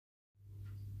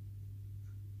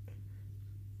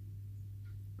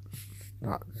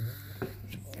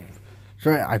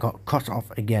Sorry, I got cut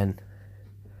off again.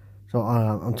 So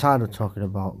I'm tired of talking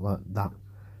about that,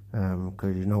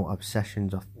 because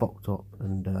obsessions are fucked up,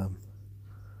 and I'm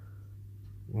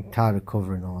tired of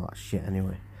covering all that shit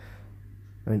anyway.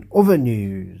 In other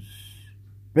news,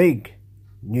 big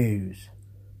news.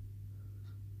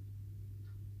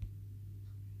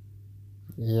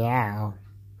 Yeah.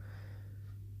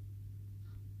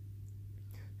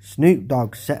 Snoop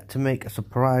Dogg set to make a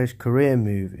surprise career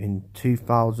move in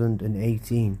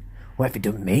 2018. What if he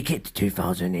doesn't make it to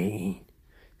 2018?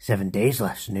 7 days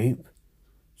left, Snoop.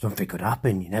 Something could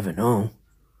happen, you never know.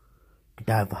 Could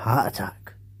die of a heart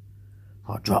attack.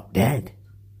 Or drop dead.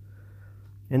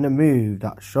 In a move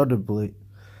that should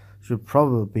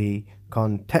probably be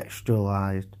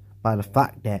contextualized by the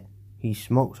fact that he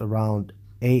smokes around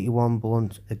 81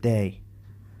 blunts a day.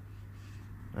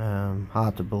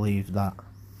 Hard to believe that.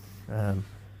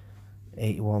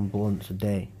 81 blunts a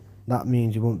day. That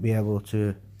means you won't be able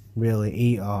to really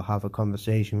eat or have a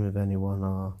conversation with anyone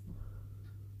or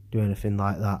do anything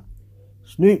like that.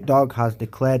 Snoop Dogg has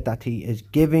declared that he is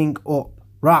giving up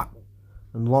rap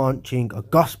and launching a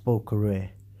gospel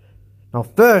career. Now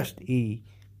first he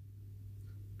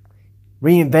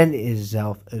reinvented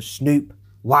himself as Snoop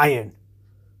Lion.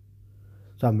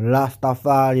 Some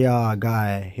Rastafari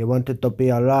guy. He wanted to be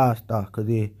a Rasta because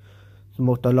he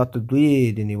smoked a lot of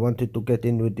weed and he wanted to get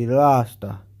in with the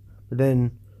Rasta. But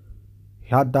then he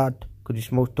had that because he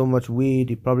smoked too much weed.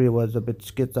 He probably was a bit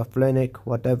schizophrenic,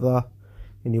 whatever.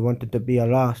 And he wanted to be a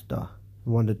Rasta. He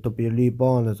wanted to be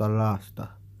reborn as a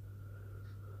Rasta.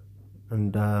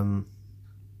 And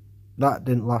that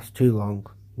didn't last too long.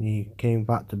 He came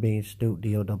back to being Snoop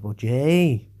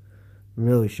D-O-double-G.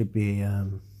 Really should be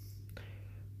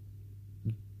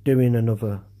doing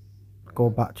another, go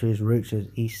back to his roots as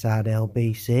Eastside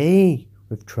LBC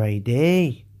with Trey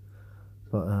D.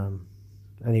 But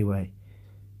anyway,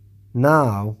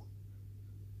 now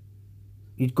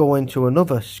he'd go into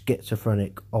another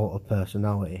schizophrenic alter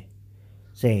personality,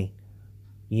 saying,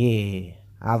 yeah,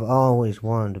 I've always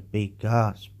wanted to be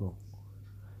gospel.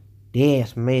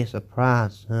 This may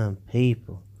surprise some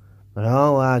people, but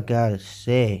all I gotta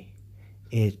say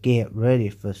is get ready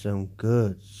for some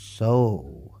good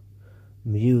soul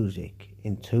music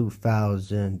in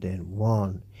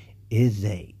 2001 is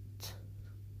 8.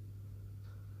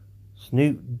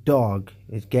 Snoop Dogg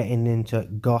is getting into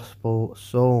gospel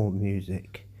soul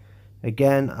music.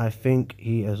 Again, I think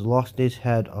he has lost his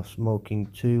head of smoking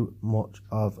too much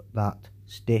of that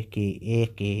sticky,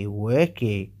 icky,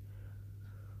 wicky.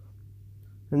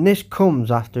 And this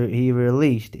comes after he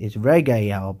released his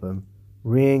reggae album,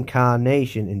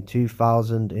 Reincarnation, in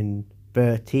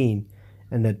 2013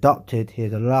 and adopted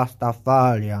his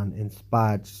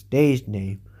Rastafarian-inspired stage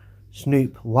name,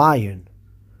 Snoop Lion,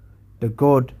 the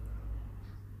good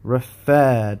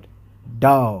referred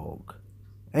dog.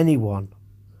 Anyone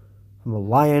from a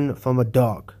lion from a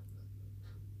dog.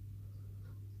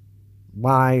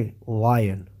 Why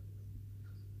Lion?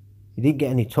 He didn't get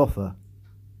any tougher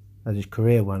as his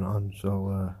career went on,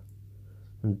 so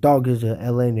and dog is a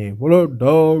LA name. What up,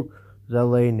 dog? It's a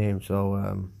LA name,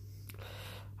 so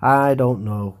I don't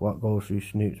know what goes through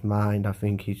Snoop's mind. I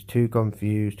think he's too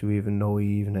confused to even know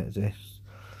he even exists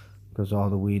because of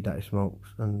all the weed that he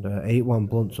smokes. And 81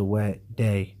 blunts a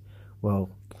day,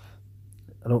 well,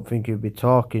 I don't think he'd be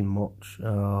talking much.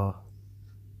 How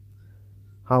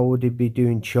would he be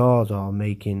doing chores or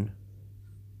making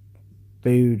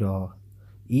food or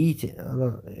eating? I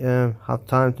don't have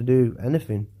time to do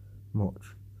anything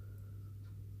much.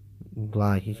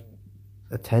 Like, he's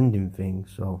attending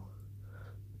things, so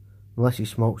unless he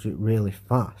smokes it really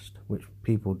fast, which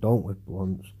people don't with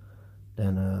blunts,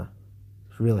 then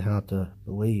it's really hard to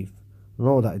believe. I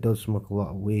know that he does smoke a lot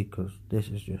of weed, because this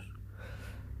is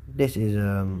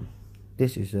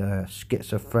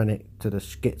schizophrenic to the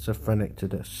schizophrenic to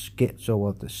the schizo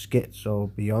of the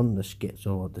schizo beyond the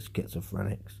schizo of the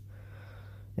schizophrenics.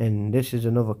 And this is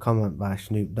another comment by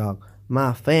Snoop Dogg.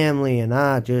 My family and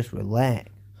I just relax,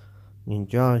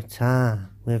 enjoy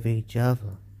time with each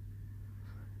other.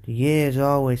 The year's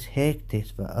always hectic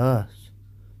for us,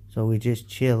 so we just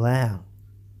chill out.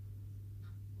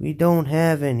 We don't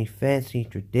have any fancy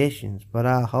traditions, but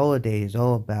our holiday is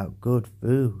all about good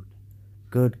food,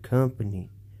 good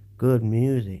company, good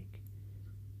music,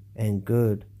 and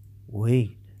good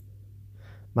weed.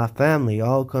 My family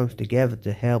all comes together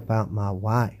to help out my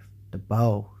wife, the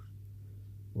boss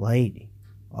lady,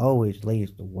 always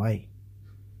leads the way.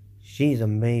 She's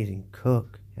an amazing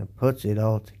cook and puts it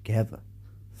all together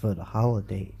for the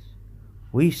holidays.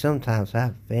 We sometimes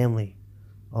have family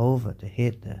over to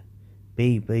hit the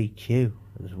BBQ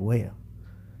as well.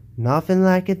 Nothing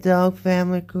like a dog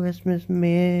family Christmas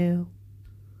meal.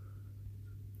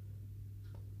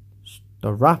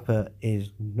 The rapper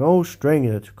is no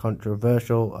stranger to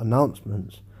controversial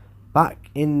announcements.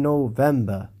 Back in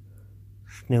November,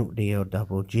 Snoop Dogg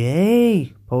Double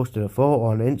J posted a photo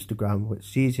on Instagram which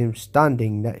sees him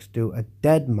standing next to a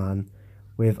dead man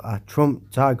with a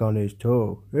Trump tag on his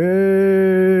toe.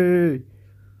 Hey!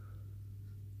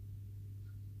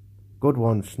 Good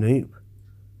one, Snoop.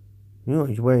 You know,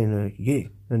 he's wearing a yeah,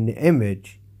 and the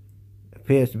image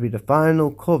appears to be the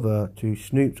final cover to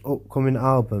Snoop's upcoming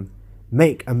album,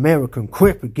 Make America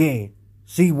Crip Again.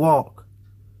 See walk.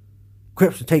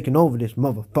 Crips are taking over this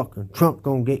motherfucker. Trump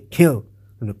gonna get killed,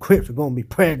 and the Crips are gonna be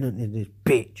president in this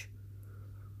bitch.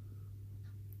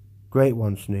 Great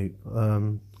one, Snoop.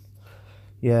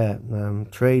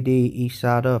 Trey D,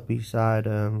 Eastside Up,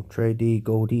 Eastside, Trey D,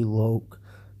 Goldie Loke,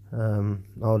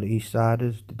 all the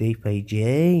Eastsiders, the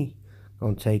DPJ,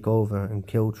 gonna take over and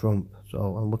kill Trump.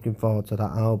 So I'm looking forward to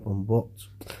that album, but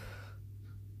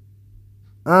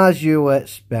as you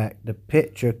expect, the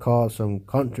picture caused some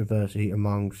controversy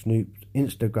among Snoop's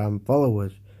Instagram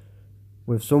followers,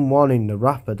 with some warning the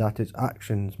rapper that his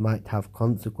actions might have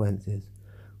consequences.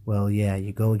 Well, yeah,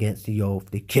 you go against the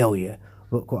oath, they kill you.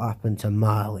 Look what happened to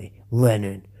Marley,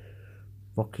 Lennon,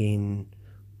 fucking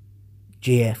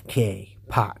JFK,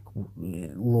 Pac,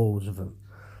 loads of them.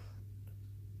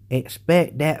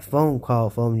 Expect that phone call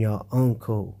from your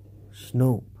uncle,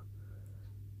 Snoop.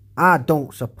 I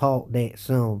don't support that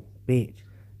son bitch,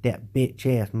 that bitch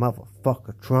ass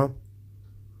motherfucker Trump.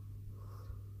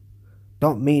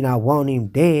 Don't mean I want him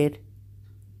dead,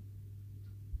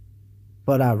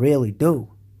 but I really do.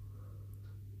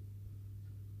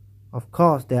 Of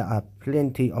course, there are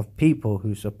plenty of people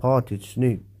who supported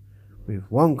Snoop, with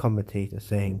one commentator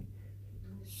saying,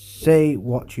 "Say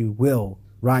what you will,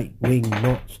 right-wing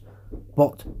nuts,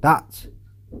 but that's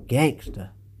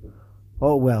gangster."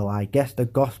 Oh well, I guess the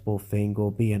gospel thing will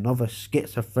be another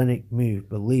schizophrenic move,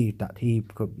 believed that he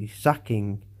could be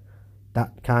sacking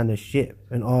that kind of shit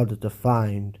in order to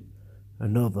find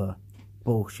another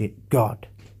bullshit god.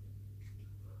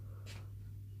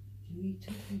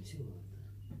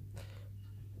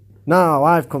 Now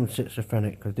I've come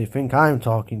schizophrenic because they think I'm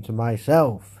talking to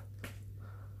myself.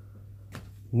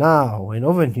 Now, in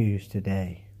other news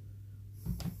today,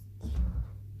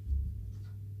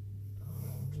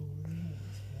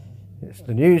 it's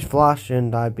the news flash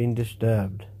and I've been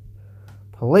disturbed.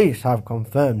 Police have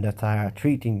confirmed that they are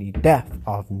treating the death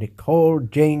of Nicole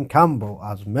Jane Campbell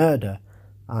as murder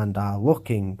and are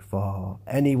looking for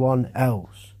anyone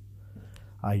else.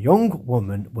 A young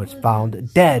woman was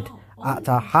found dead at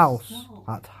her house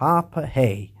at Harper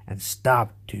Hay and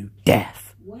stabbed to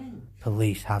death. When?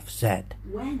 Police have said.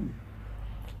 When?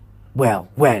 Well,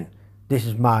 when? This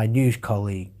is my news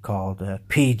colleague called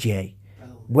PJ.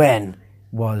 When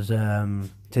was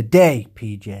today,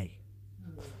 PJ.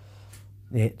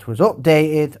 It was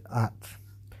updated at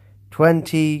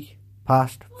 3:20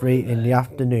 in the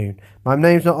afternoon. My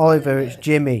name's not Oliver, it's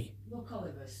Jimmy. Look,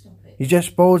 Oliver, stop it. You're just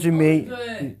exposing me.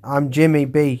 Oliver. I'm Jimmy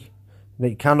B.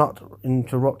 You cannot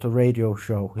interrupt a radio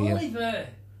show here. Oliver!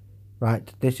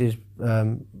 Right, this is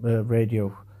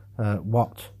radio.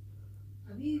 What?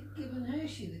 Have you given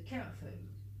Hershey the cat food?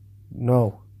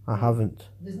 No, I haven't.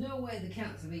 There's no way the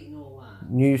cats have eaten all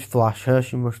that. Newsflash,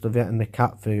 Hershey must have eaten the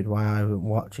cat food while I was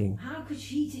watching. How could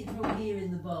she eat it from here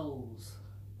in the bowls?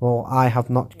 Well, I have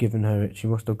not given her it. She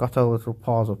must have got her little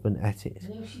paws up and ate it.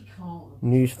 No, she can't.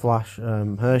 Newsflash,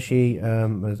 Hershey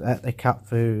has ate the cat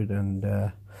food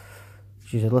and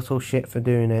she's a little shit for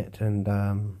doing it and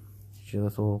she's a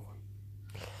little...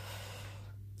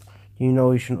 You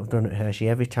know you shouldn't have done it, Hershey.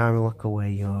 Every time you look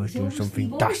away, you always do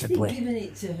something dastardly. Given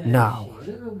it to her. Now, I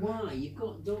don't know why. You've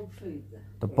got dog food there.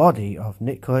 the body of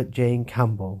Nicolette Jane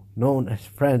Campbell, known as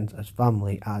friends as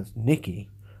family as Nikki,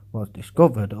 was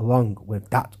discovered along with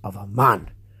that of a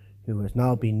man who has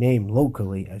now been named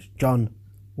locally as John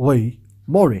Lee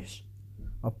Morris.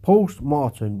 A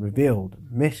post-mortem revealed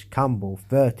Miss Campbell,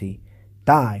 30,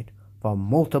 died from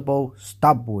multiple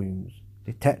stab wounds.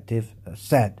 Detectives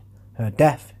said her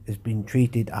death has been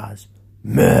treated as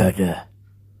murder.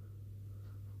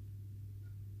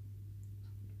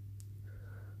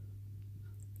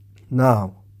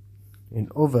 Now, in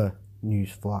other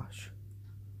news flash,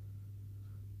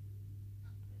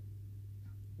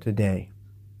 today,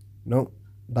 no,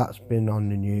 that's been on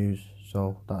the news,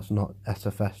 so that's not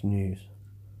SFS news.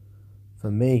 For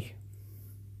me,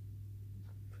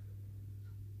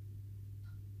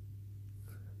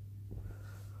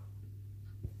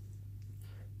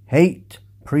 hate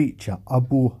preacher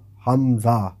Abu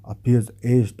Hamza appears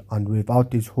aged and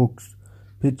without his hooks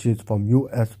pitches from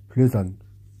U.S. prison.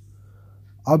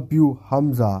 Abu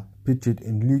Hamza pitched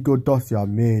in legal dossier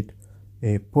made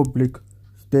a public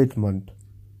statement.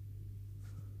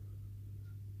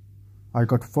 I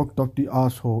got fucked up the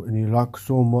asshole in Iraq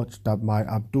so much that my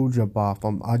Abdul-Jabbar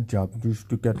from Ajab used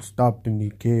to get stabbed in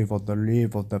the cave of the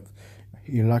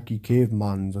Iraqi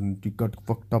cavemans, and he got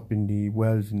fucked up in the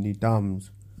wells in the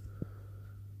dams.